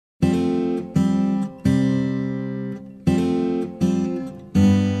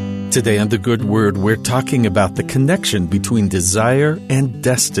Today on The Good Word, we're talking about the connection between desire and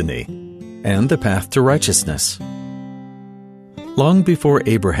destiny and the path to righteousness. Long before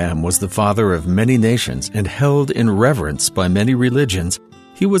Abraham was the father of many nations and held in reverence by many religions,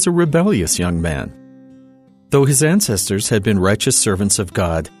 he was a rebellious young man. Though his ancestors had been righteous servants of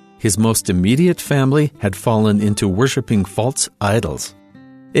God, his most immediate family had fallen into worshiping false idols.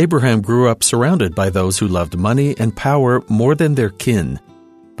 Abraham grew up surrounded by those who loved money and power more than their kin,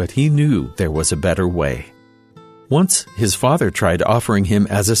 but he knew there was a better way. Once his father tried offering him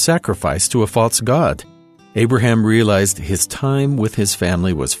as a sacrifice to a false god. Abraham realized his time with his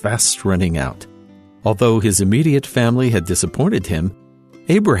family was fast running out. Although his immediate family had disappointed him,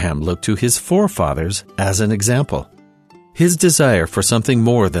 Abraham looked to his forefathers as an example. His desire for something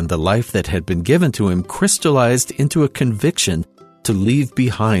more than the life that had been given to him crystallized into a conviction to leave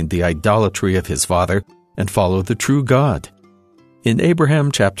behind the idolatry of his father and follow the true God. In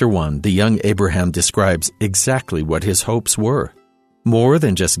Abraham chapter 1, the young Abraham describes exactly what his hopes were. More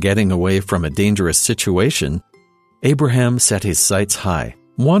than just getting away from a dangerous situation, Abraham set his sights high,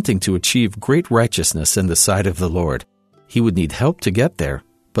 wanting to achieve great righteousness in the sight of the Lord. He would need help to get there,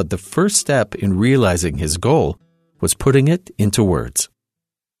 but the first step in realizing his goal was putting it into words.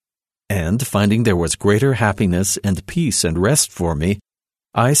 And finding there was greater happiness and peace and rest for me,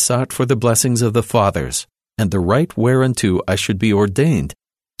 I sought for the blessings of the fathers, and the right whereunto I should be ordained,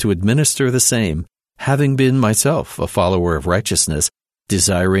 to administer the same, having been myself a follower of righteousness,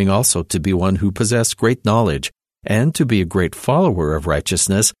 desiring also to be one who possessed great knowledge, and to be a great follower of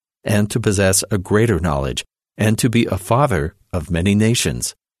righteousness, and to possess a greater knowledge, and to be a father of many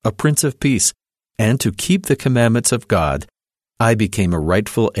nations, a prince of peace, and to keep the commandments of God, I became a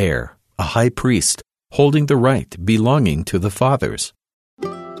rightful heir, a high priest, holding the right belonging to the fathers.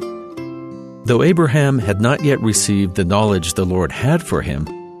 Though Abraham had not yet received the knowledge the Lord had for him,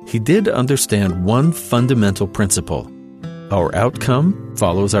 he did understand one fundamental principle. Our outcome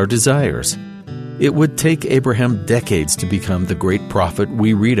follows our desires. It would take Abraham decades to become the great prophet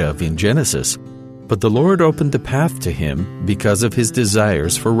we read of in Genesis, but the Lord opened the path to him because of his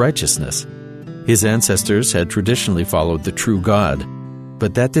desires for righteousness. His ancestors had traditionally followed the true God,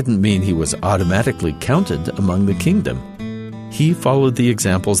 but that didn't mean he was automatically counted among the kingdom. He followed the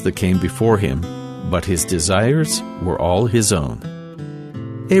examples that came before him, but his desires were all his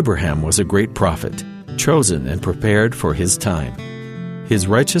own. Abraham was a great prophet, chosen and prepared for his time. His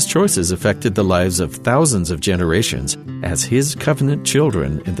righteous choices affected the lives of thousands of generations as his covenant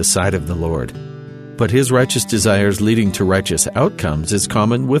children in the sight of the Lord. But his righteous desires leading to righteous outcomes is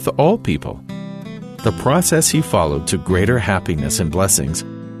common with all people. The process he followed to greater happiness and blessings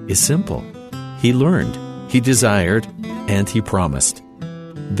is simple. He learned, he desired, and he promised.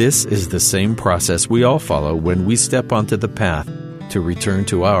 This is the same process we all follow when we step onto the path to return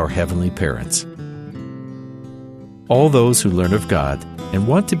to our heavenly parents. All those who learn of God and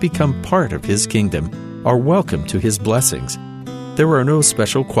want to become part of His kingdom are welcome to His blessings. There are no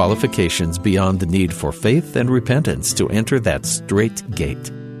special qualifications beyond the need for faith and repentance to enter that strait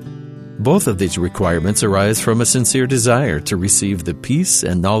gate. Both of these requirements arise from a sincere desire to receive the peace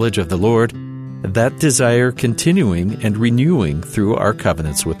and knowledge of the Lord, that desire continuing and renewing through our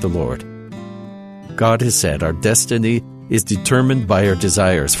covenants with the Lord. God has said our destiny is determined by our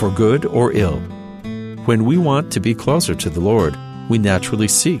desires for good or ill. When we want to be closer to the Lord, we naturally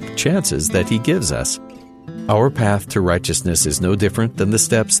seek chances that He gives us. Our path to righteousness is no different than the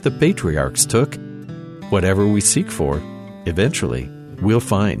steps the patriarchs took. Whatever we seek for, eventually we'll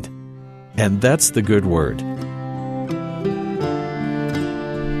find. And that's the good word.